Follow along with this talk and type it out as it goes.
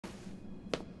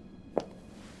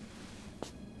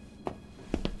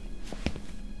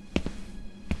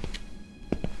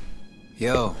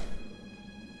Yo,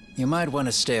 you might want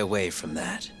to stay away from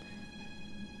that.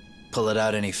 Pull it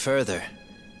out any further,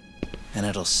 and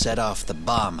it'll set off the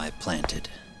bomb I planted.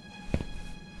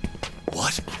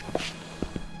 What?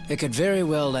 It could very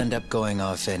well end up going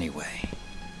off anyway.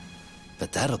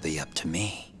 But that'll be up to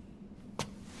me.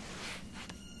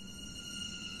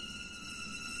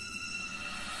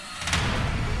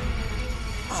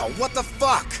 Oh, what the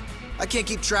fuck? I can't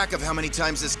keep track of how many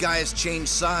times this guy has changed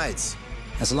sides.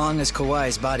 As long as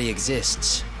Kawai's body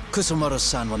exists,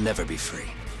 Kusumoto-san will never be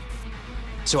free.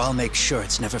 So I'll make sure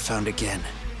it's never found again.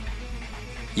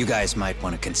 You guys might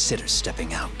want to consider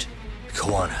stepping out.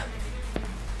 Kawana,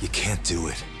 you can't do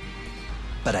it.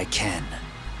 But I can.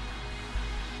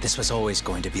 This was always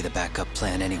going to be the backup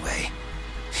plan anyway.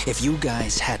 If you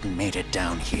guys hadn't made it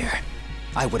down here,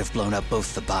 I would have blown up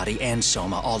both the body and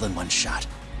Soma all in one shot.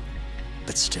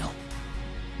 But still,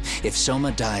 if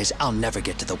Soma dies, I'll never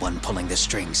get to the one pulling the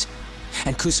strings.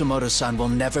 And Kusumoto-san will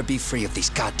never be free of these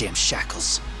goddamn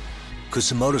shackles.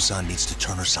 Kusumoto-san needs to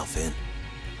turn herself in.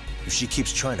 If she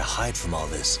keeps trying to hide from all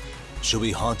this, she'll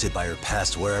be haunted by her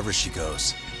past wherever she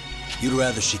goes. You'd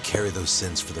rather she carry those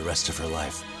sins for the rest of her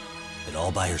life, and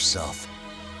all by herself.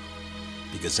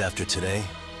 Because after today,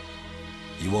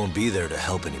 you won't be there to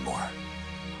help anymore.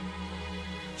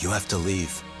 You have to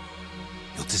leave.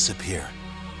 You'll disappear.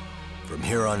 From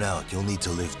here on out, you'll need to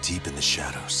live deep in the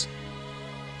shadows.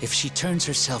 If she turns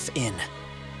herself in,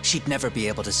 she'd never be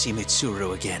able to see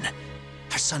Mitsuru again.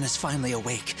 Her son is finally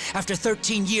awake, after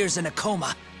 13 years in a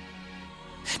coma.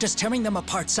 Does tearing them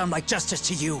apart sound like justice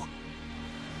to you?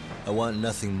 I want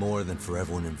nothing more than for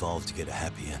everyone involved to get a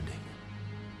happy ending.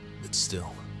 But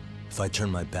still, if I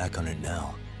turn my back on it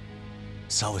now,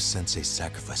 Sawa-sensei's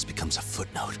sacrifice becomes a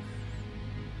footnote.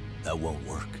 That won't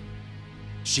work.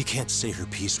 She can't say her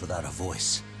piece without a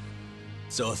voice.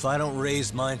 So if I don't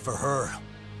raise mine for her,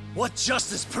 what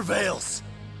justice prevails?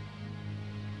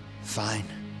 Fine.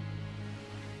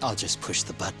 I'll just push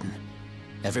the button.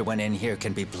 Everyone in here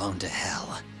can be blown to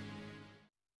hell.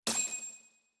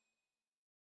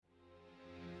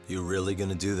 You really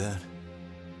gonna do that?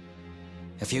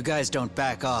 If you guys don't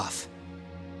back off,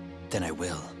 then I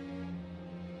will.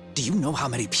 Do you know how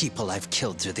many people I've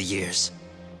killed through the years?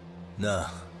 Nah.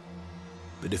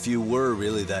 But if you were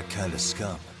really that kind of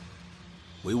scum,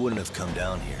 we wouldn't have come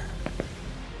down here.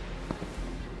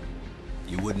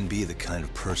 You wouldn't be the kind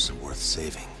of person worth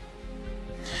saving.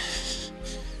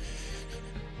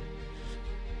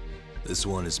 This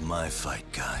one is my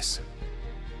fight, guys.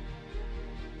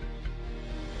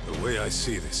 The way I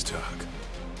see this, Tak,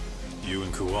 you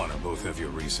and Kuwana both have your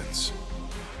reasons.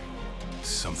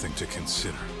 Something to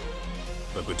consider.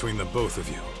 But between the both of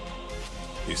you,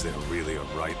 is there really a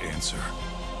right answer?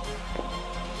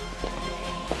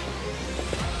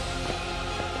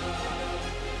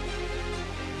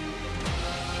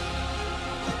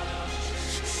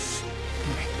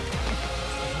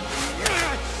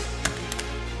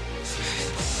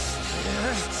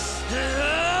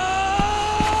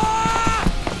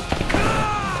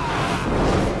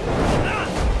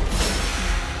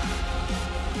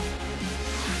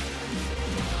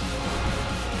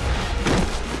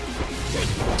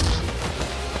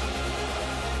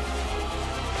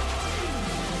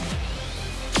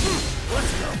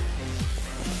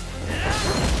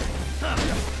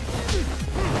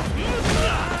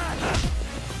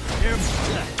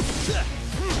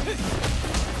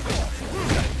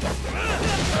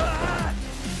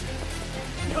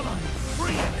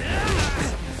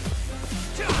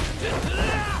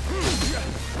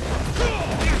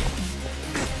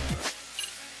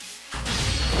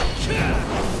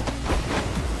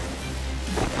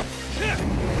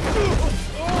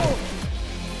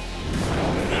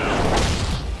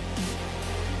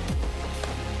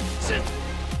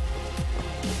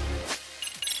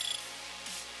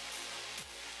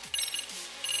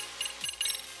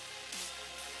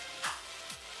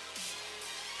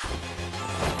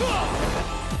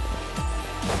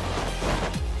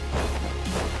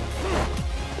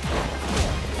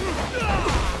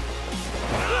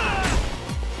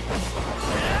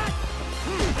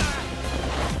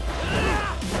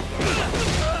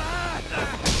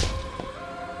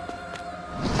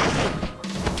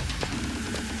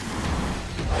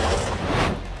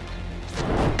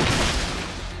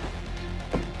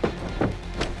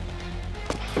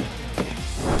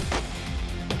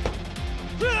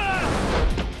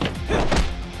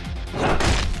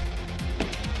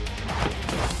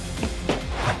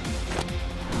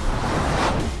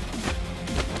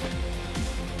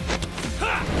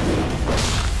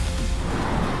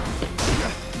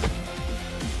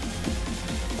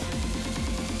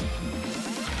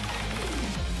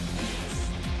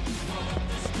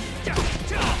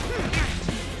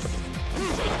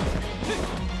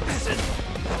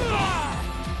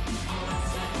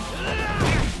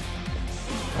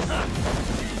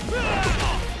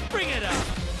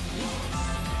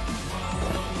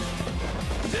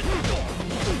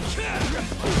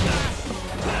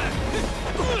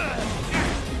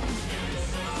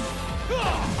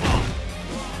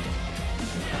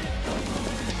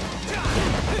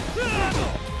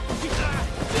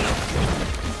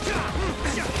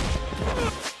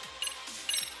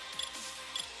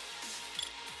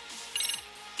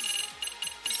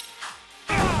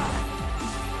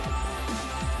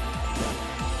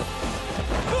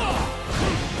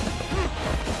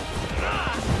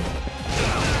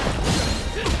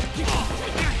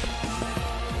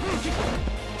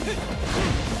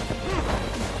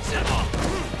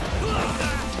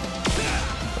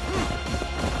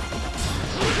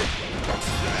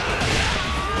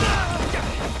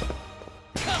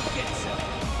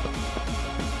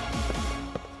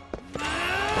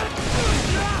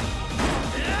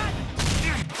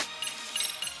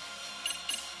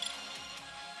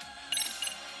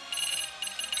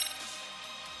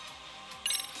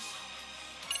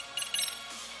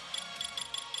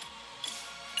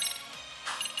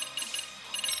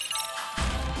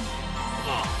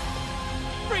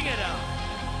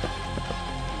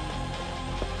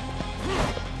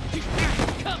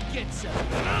 Bring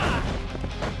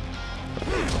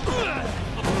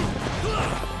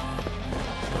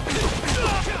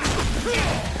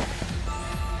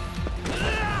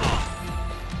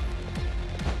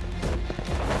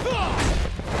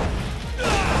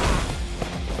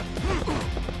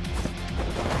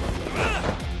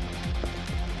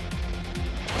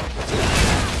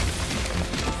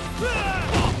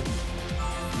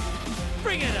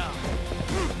it on!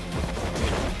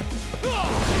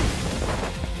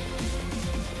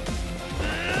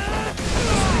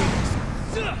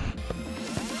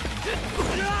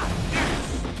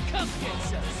 Come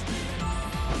get us!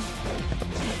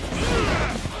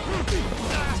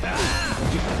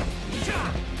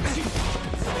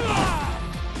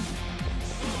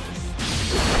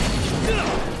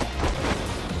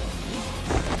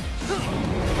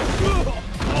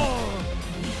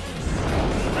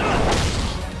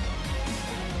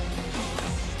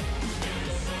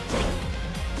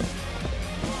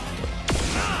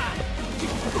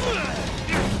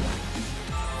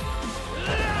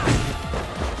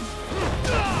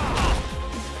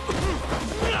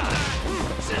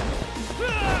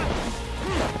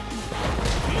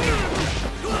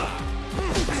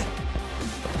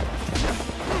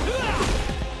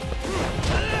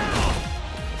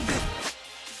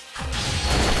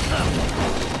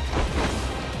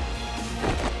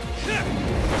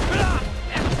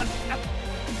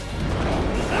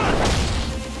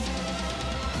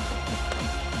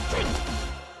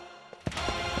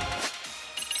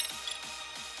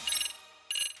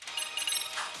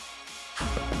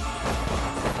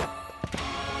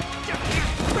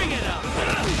 Bring it on!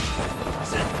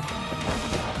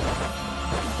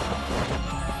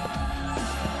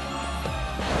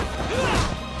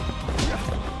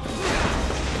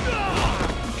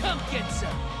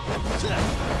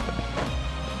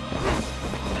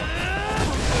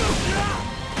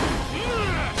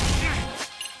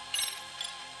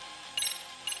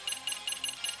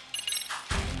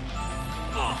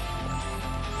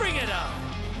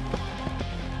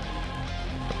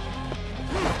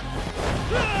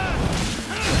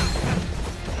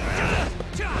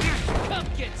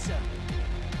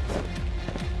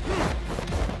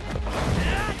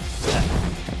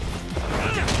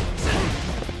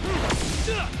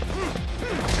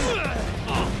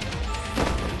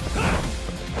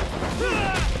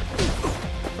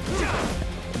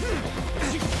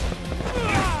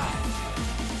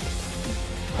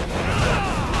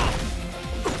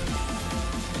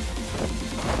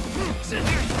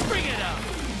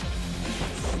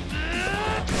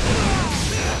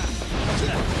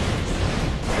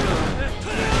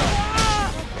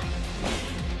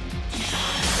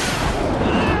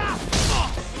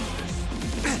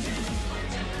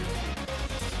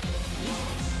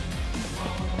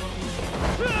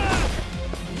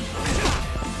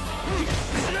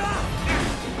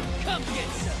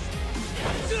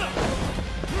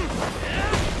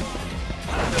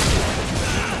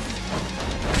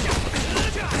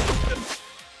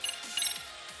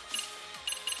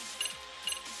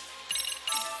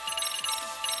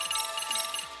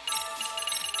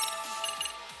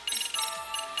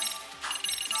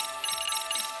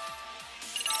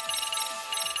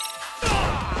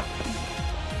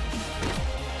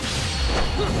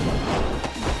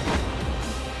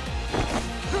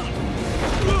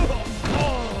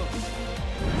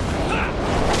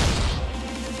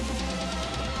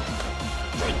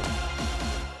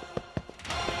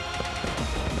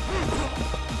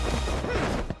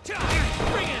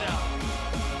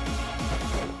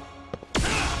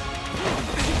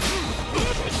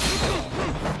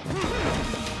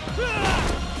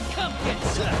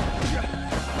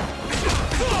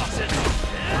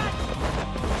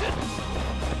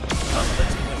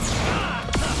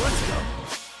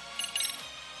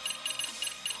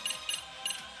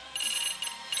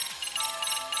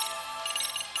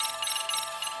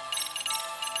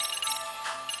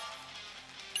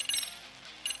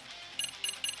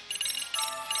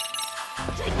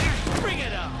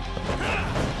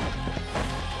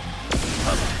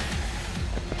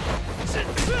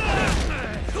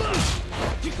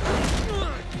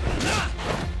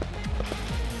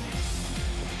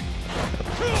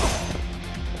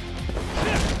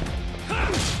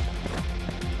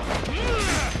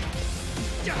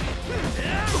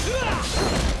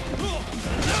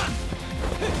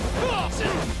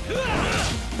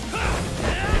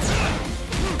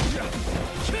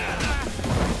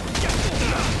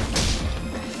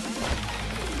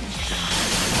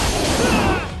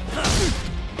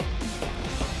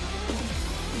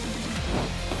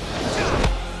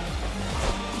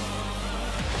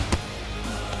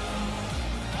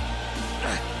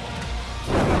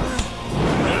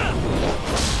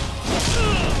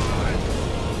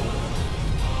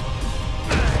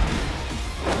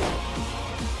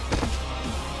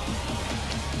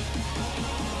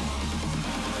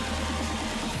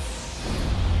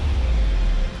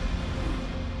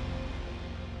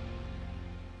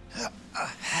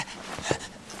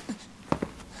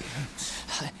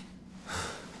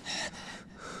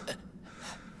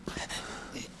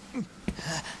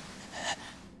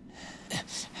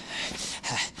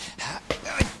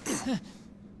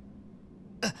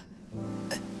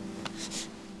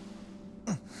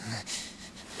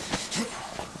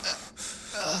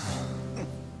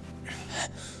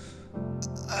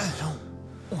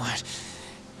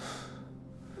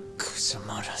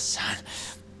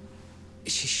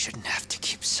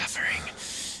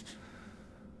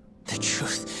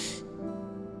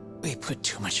 put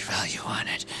too much value on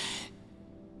it.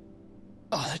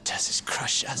 All it does is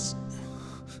crush us.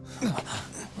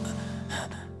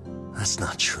 That's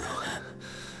not true.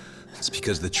 It's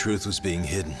because the truth was being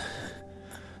hidden.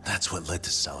 That's what led to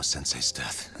Sawa-sensei's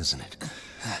death, isn't it?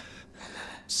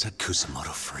 Set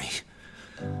Kusamoto free.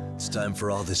 It's time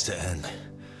for all this to end.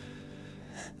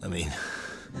 I mean,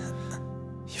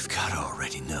 you've gotta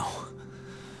already know.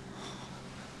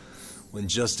 When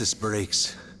justice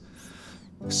breaks,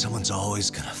 someone's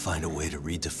always gonna find a way to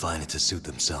redefine it to suit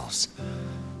themselves.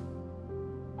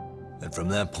 And from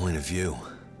that point of view,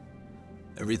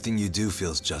 everything you do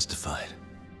feels justified.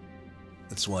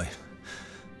 That's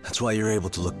why you're able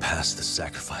to look past the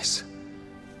sacrifice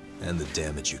and the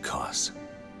damage you cause.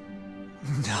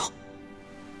 No.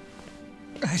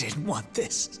 I didn't want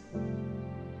this.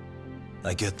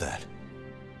 I get that.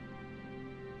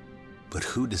 But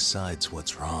who decides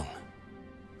what's wrong?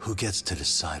 Who gets to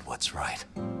decide what's right?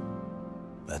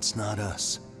 That's not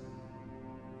us.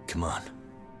 Come on.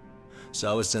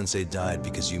 Sawa-sensei died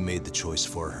because you made the choice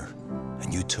for her,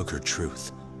 and you took her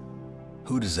truth.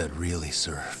 Who does that really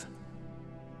serve?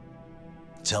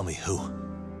 Tell me who.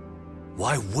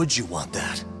 Why would you want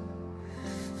that?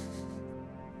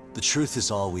 The truth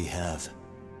is all we have.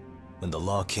 When the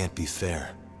law can't be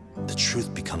fair, the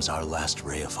truth becomes our last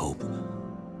ray of hope.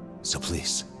 So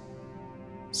please,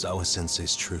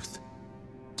 Sawa-sensei's truth,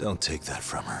 don't take that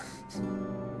from her.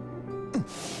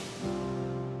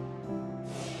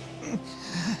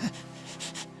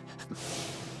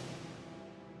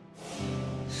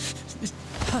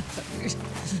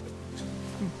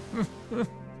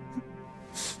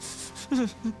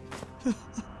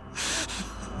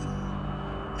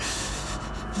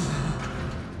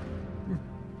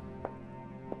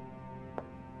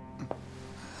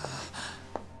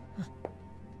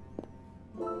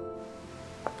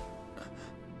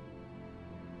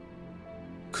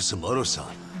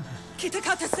 Kusamoto-san.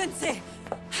 Kitakata-sensei!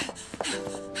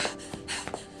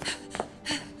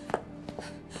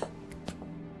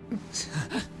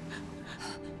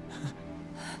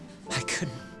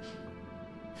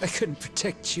 I couldn't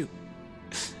protect you.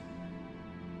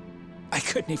 I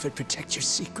couldn't even protect your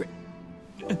secret.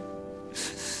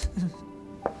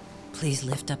 Please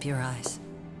lift up your eyes.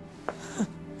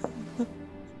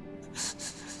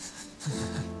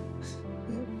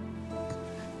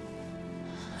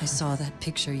 I saw that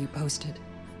picture you posted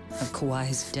of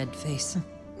Kawai's dead face.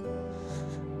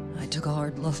 I took a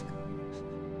hard look.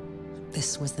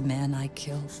 This was the man I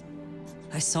killed.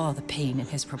 I saw the pain in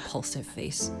his repulsive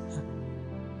face.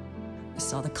 I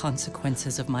saw the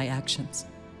consequences of my actions.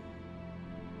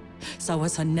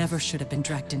 Sawa-san never should have been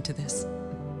dragged into this.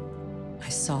 I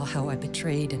saw how I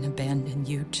betrayed and abandoned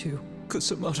you too.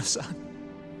 Kusamoto-san.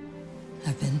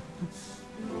 I've been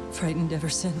frightened ever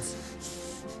since.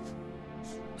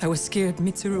 I was scared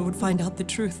Mitsuru would find out the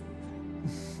truth.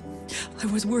 I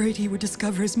was worried he would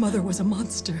discover his mother was a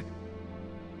monster.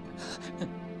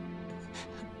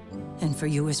 And for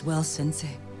you as well,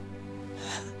 Sensei.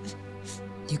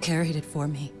 You carried it for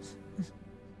me.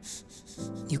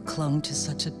 You clung to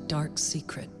such a dark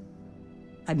secret.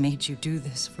 I made you do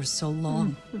this for so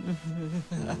long.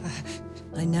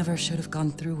 I never should have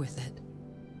gone through with it.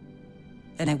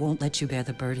 And I won't let you bear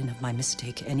the burden of my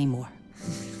mistake anymore.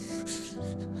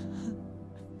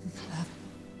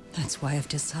 That's why I've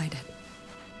decided.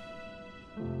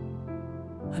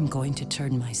 I'm going to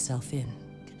turn myself in.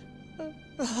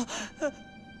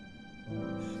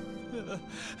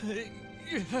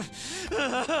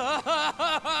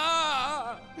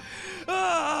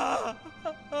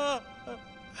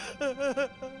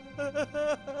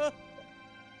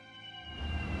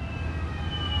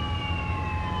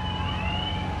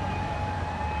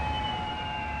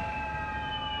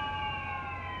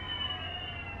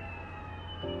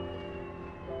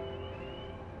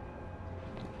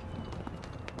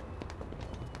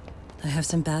 I have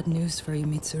some bad news for you,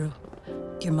 Mitsuru.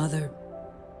 Your mother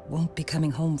won't be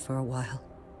coming home for a while.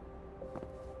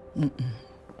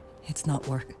 It's not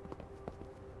work.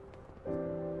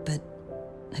 But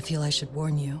I feel I should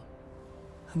warn you.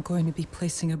 I'm going to be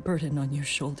placing a burden on your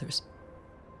shoulders.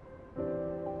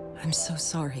 I'm so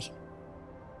sorry.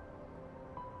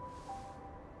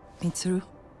 Mitsuru?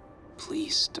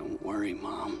 Please don't worry,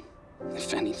 Mom.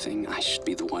 If anything, I should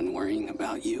be the one worrying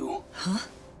about you. Huh?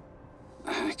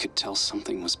 I could tell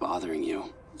something was bothering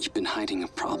you. You've been hiding a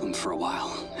problem for a while,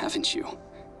 haven't you?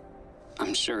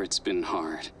 I'm sure it's been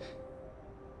hard.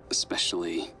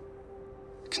 Especially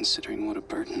considering what a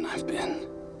burden I've been.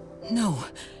 No.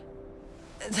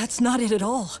 That's not it at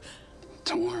all.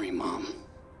 Don't worry, Mom.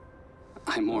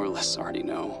 I more or less already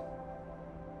know.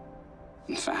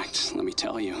 In fact, let me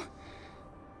tell you,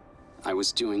 I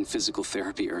was doing physical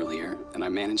therapy earlier, and I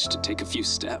managed to take a few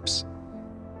steps.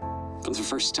 For the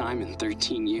first time in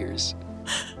 13 years.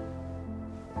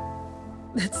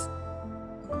 That's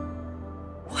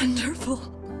wonderful.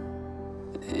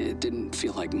 It didn't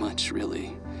feel like much,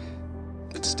 really.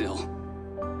 But still,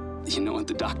 you know what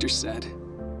the doctor said?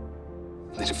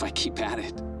 That if I keep at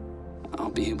it, I'll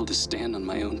be able to stand on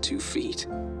my own 2 feet.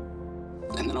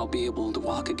 And then I'll be able to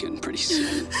walk again pretty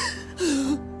soon.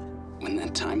 When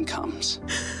that time comes,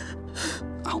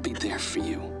 I'll be there for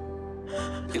you.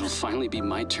 It'll finally be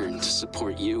my turn to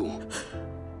support you.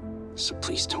 So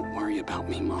please don't worry about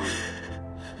me, Mom.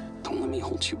 Don't let me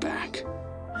hold you back.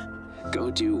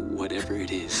 Go do whatever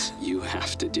it is you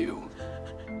have to do.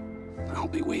 I'll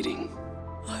be waiting.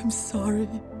 I'm sorry,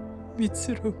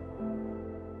 Mitsuru.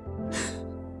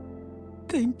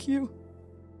 Thank you.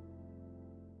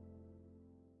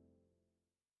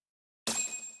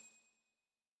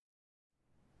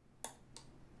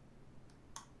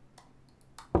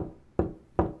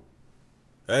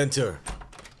 Enter.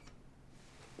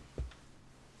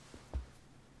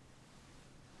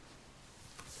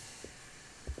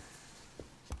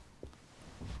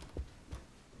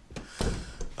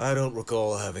 I don't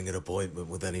recall having an appointment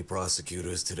with any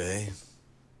prosecutors today.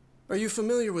 Are you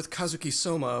familiar with Kazuki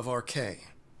Soma of RK?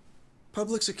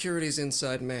 Public Security's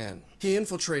inside man. He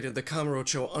infiltrated the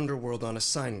Kamurocho underworld on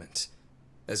assignment.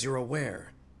 As you're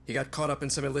aware, he got caught up in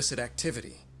some illicit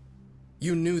activity.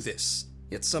 You knew this,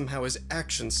 yet somehow his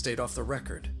actions stayed off the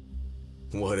record.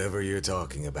 Whatever you're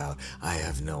talking about, I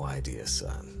have no idea,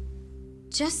 son.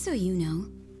 Just so you know,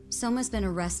 Soma's been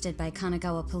arrested by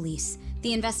Kanagawa police.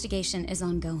 The investigation is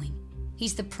ongoing.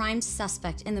 He's the prime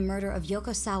suspect in the murder of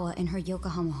Yoko Sawa in her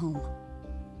Yokohama home.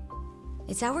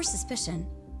 It's our suspicion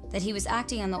that he was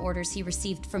acting on the orders he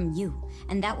received from you,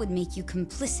 and that would make you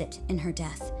complicit in her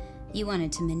death. You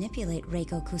wanted to manipulate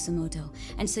Reiko Kusamoto,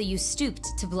 and so you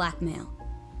stooped to blackmail.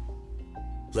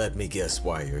 Let me guess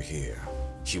why you're here.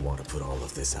 You want to put all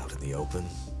of this out in the open?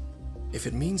 If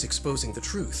it means exposing the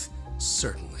truth,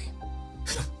 certainly.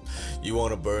 You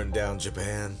want to burn down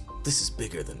Japan? This is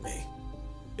bigger than me.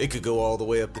 It could go all the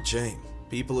way up the chain.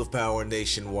 People of power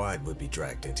nationwide would be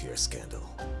dragged into your scandal.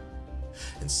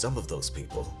 And some of those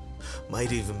people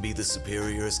might even be the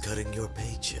superiors cutting your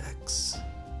paychecks.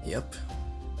 Yep.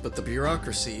 But the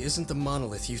bureaucracy isn't the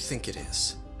monolith you think it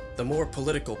is. The more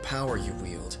political power you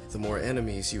wield, the more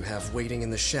enemies you have waiting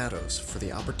in the shadows for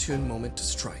the opportune moment to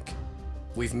strike.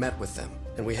 We've met with them,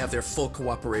 and we have their full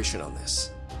cooperation on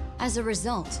this. As a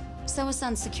result,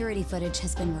 Soa-san's security footage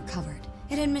has been recovered.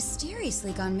 It had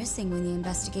mysteriously gone missing when the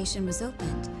investigation was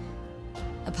opened.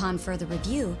 Upon further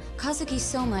review, Kazuki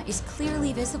Soma is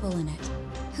clearly visible in it.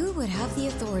 Who would have the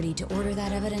authority to order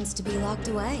that evidence to be locked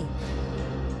away?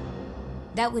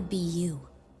 That would be you,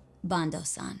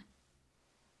 Bando-san.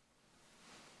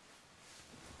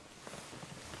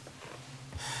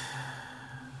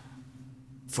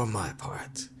 For my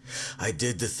part, I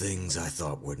did the things I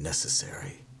thought were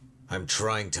necessary. I'm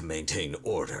trying to maintain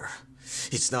order.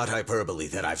 It's not hyperbole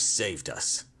that I've saved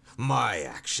us. My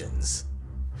actions.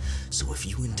 So if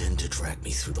you intend to drag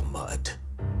me through the mud,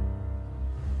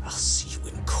 I'll see you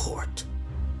in court.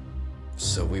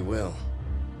 So we will.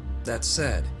 That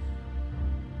said,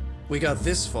 we got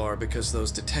this far because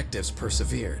those detectives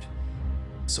persevered.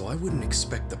 So I wouldn't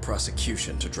expect the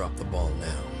prosecution to drop the ball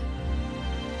now.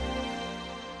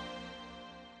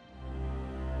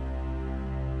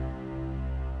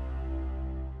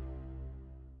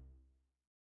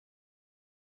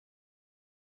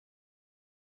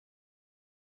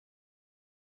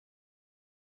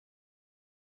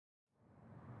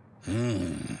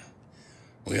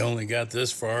 We only got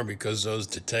this far because those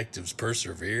detectives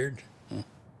persevered?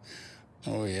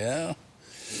 Oh, yeah?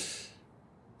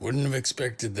 Wouldn't have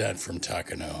expected that from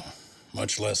Takano,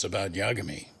 much less about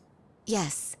Yagami.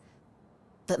 Yes,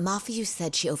 but Mafuyu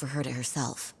said she overheard it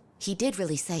herself. He did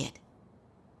really say it.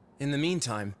 In the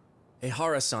meantime,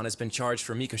 Ehara-san has been charged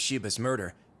for Mikoshiba's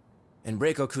murder, and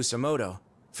Reiko Kusamoto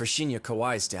for Shinya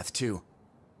Kawai's death, too.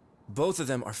 Both of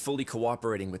them are fully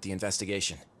cooperating with the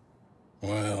investigation.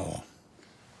 Well,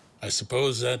 I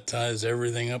suppose that ties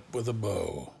everything up with a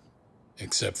bow.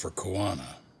 Except for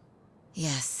Kuwana.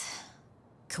 Yes.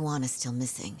 Kuwana's still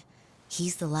missing.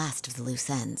 He's the last of the loose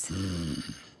ends.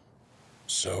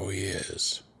 So he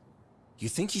is. You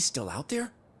think he's still out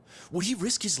there? Would he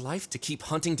risk his life to keep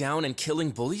hunting down and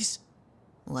killing bullies?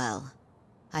 Well,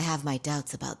 I have my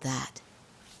doubts about that.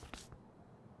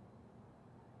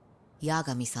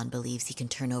 Yagami-san believes he can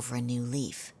turn over a new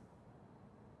leaf.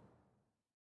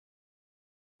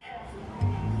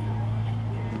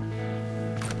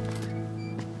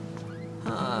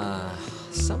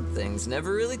 Things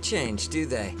never really change, do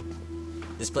they?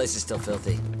 This place is still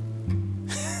filthy.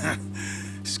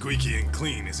 Squeaky and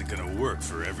clean isn't gonna work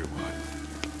for everyone.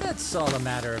 That's all a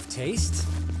matter of taste.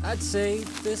 I'd say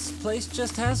this place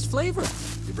just has flavor.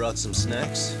 You brought some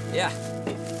snacks? Yeah.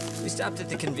 We stopped at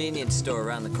the convenience store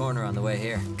around the corner on the way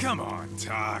here. Come on,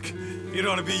 Doc. It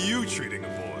ought to be you treating the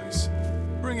boys.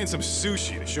 Bring in some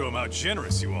sushi to show them how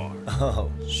generous you are.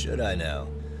 Oh, should I now?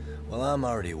 Well, I'm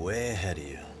already way ahead of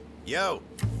you. Yo!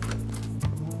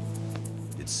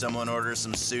 Did someone order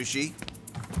some sushi?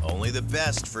 Only the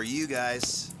best for you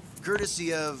guys.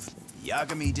 Courtesy of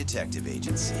Yagami Detective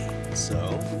Agency.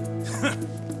 So?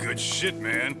 Good shit,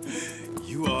 man.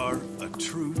 You are a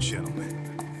true gentleman.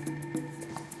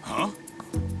 Huh?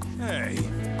 Hey,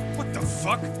 what the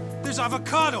fuck? There's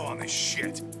avocado on this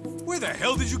shit. Where the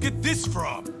hell did you get this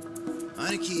from?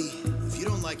 Aniki, if you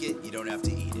don't like it, you don't have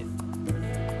to eat it.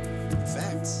 In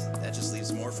fact, that just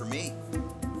leaves more for me.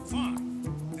 Fine.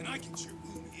 Then I can chew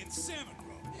umi and salmon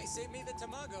roe. Hey, save me the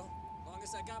tamago. Long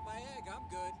as I got my egg, I'm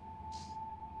good.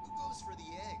 Who goes for the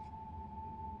egg?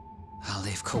 I'll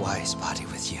leave Kawai's body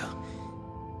with you.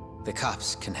 The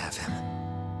cops can have him.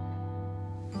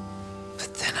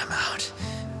 But then I'm out.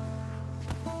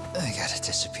 I gotta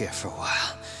disappear for a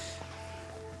while.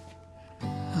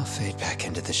 I'll fade back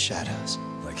into the shadows.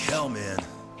 Like hell, man.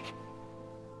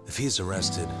 If he's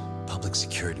arrested, public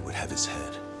security would have his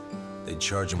head. They'd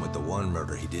charge him with the one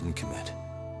murder he didn't commit.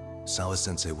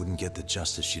 Sawa-sensei wouldn't get the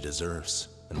justice she deserves.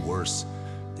 And worse,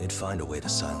 they'd find a way to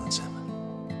silence him.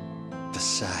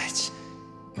 Besides,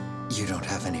 you don't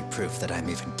have any proof that I'm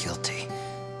even guilty.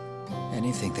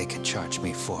 Anything they could charge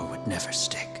me for would never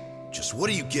stick. Just what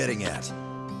are you getting at?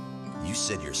 You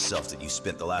said yourself that you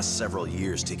spent the last several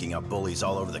years taking out bullies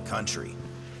all over the country.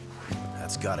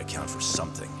 That's gotta count for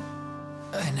something.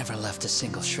 I never left a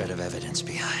single shred of evidence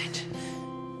behind.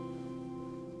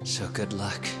 So good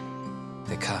luck.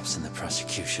 The cops and the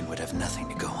prosecution would have nothing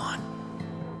to go on.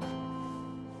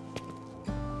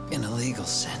 In a legal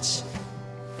sense,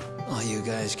 all you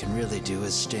guys can really do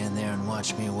is stand there and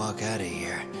watch me walk out of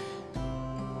here.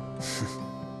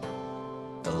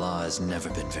 The law has never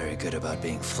been very good about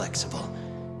being flexible.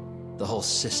 The whole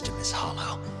system is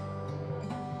hollow.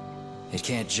 It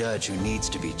can't judge who needs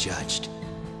to be judged.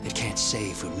 It can't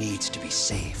save who needs to be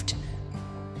saved.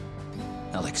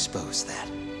 I'll expose that.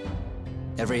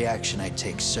 Every action I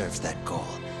take serves that goal.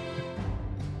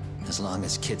 As long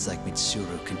as kids like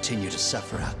Mitsuru continue to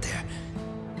suffer out there,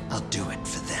 I'll do it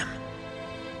for them.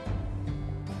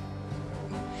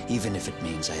 Even if it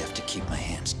means I have to keep my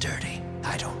hands dirty,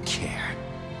 I don't care.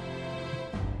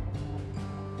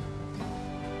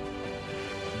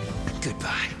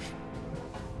 Goodbye.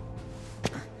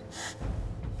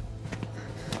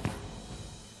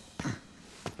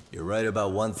 You're right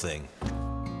about one thing.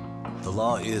 The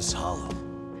law is hollow.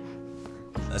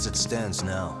 As it stands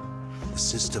now, the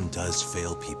system does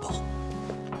fail people.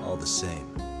 All the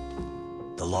same,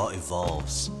 the law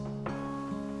evolves.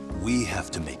 We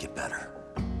have to make it better.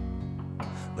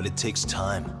 But it takes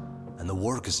time, and the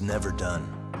work is never done.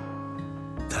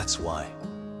 That's why.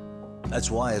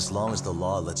 That's why as long as the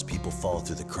law lets people fall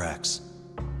through the cracks,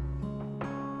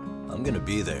 I'm gonna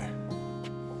be there.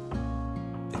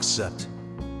 Except,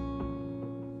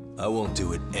 I won't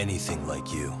do it anything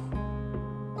like you.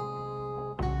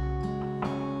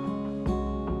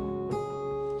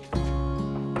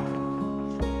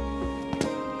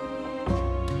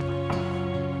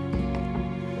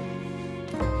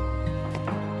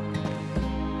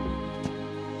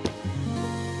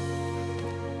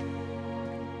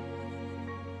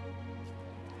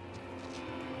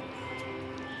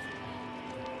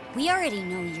 We already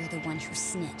know you're the one who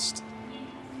snitched.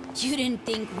 You didn't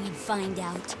think we'd find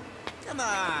out? Come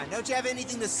on, don't you have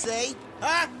anything to say?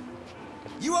 Huh?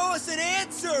 You owe us an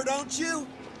answer, don't you?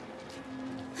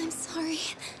 I'm sorry.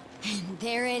 And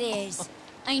there it is.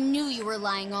 I knew you were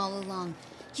lying all along.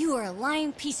 You are a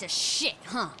lying piece of shit,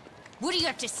 huh? What do you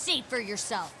have to say for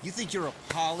yourself? You think your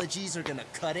apologies are gonna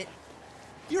cut it?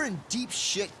 You're in deep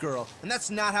shit, girl, and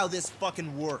that's not how this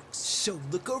fucking works. So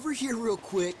look over here real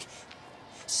quick.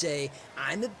 Say,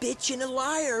 I'm a bitch and a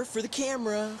liar for the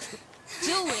camera.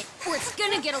 Do it, or it's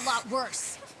gonna get a lot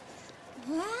worse.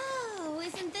 Wow,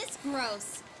 isn't this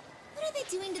gross? What are they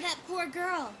doing to that poor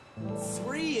girl?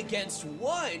 3 against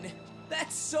 1?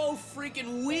 That's so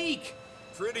freaking weak.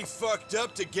 Pretty fucked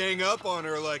up to gang up on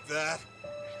her like that.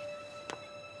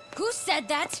 Who said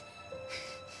that?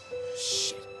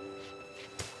 Shit.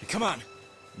 Hey, come on,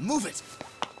 move it.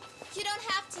 You don't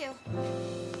have to.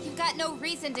 You've got no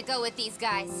reason to go with these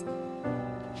guys.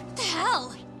 What the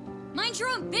hell? Mind your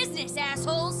own business,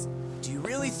 assholes. Do you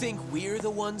really really think we're the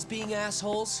ones being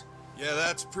assholes? Yeah,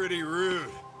 that's pretty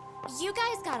rude. You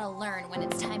guys gotta learn when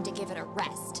it's time to give it a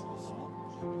rest.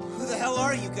 Who the hell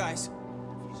are you guys?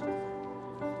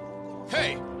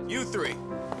 Hey, you three.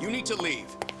 You need to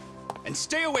leave. And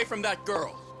stay away from that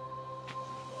girl.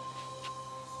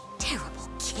 Terrible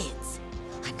kids.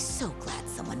 I'm so glad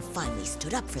someone finally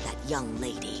stood up for that young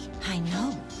lady. I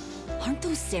know. Aren't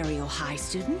those Serio High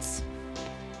students?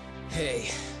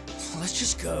 Hey, let's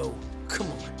just go. Come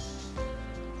on.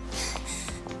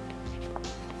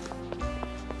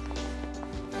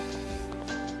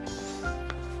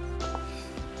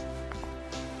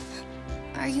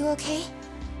 Are you okay?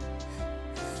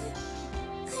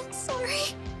 I'm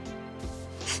sorry.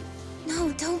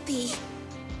 No, don't be.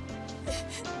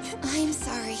 I'm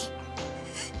sorry.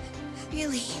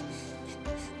 Really.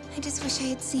 I just wish I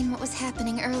had seen what was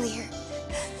happening earlier.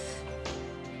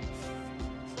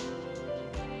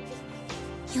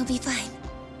 You'll be fine.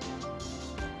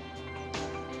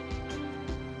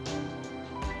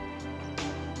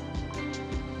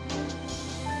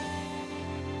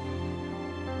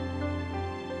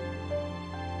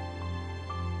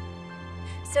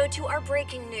 So to our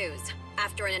breaking news.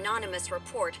 After an anonymous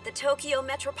report, the Tokyo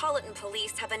Metropolitan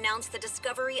Police have announced the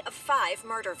discovery of 5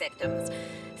 murder victims.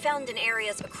 Found in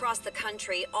areas across the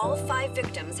country, all 5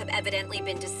 victims have evidently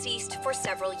been deceased for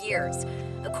several years.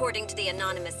 According to the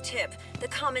anonymous tip, the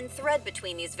common thread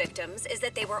between these victims is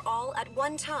that they were all at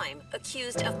one time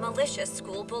accused of malicious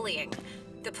school bullying.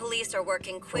 The police are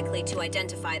working quickly to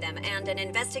identify them, and an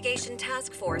investigation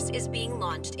task force is being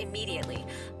launched immediately.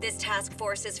 This task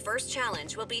force's first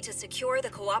challenge will be to secure the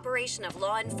cooperation of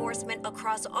law enforcement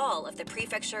across all of the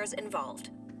prefectures involved.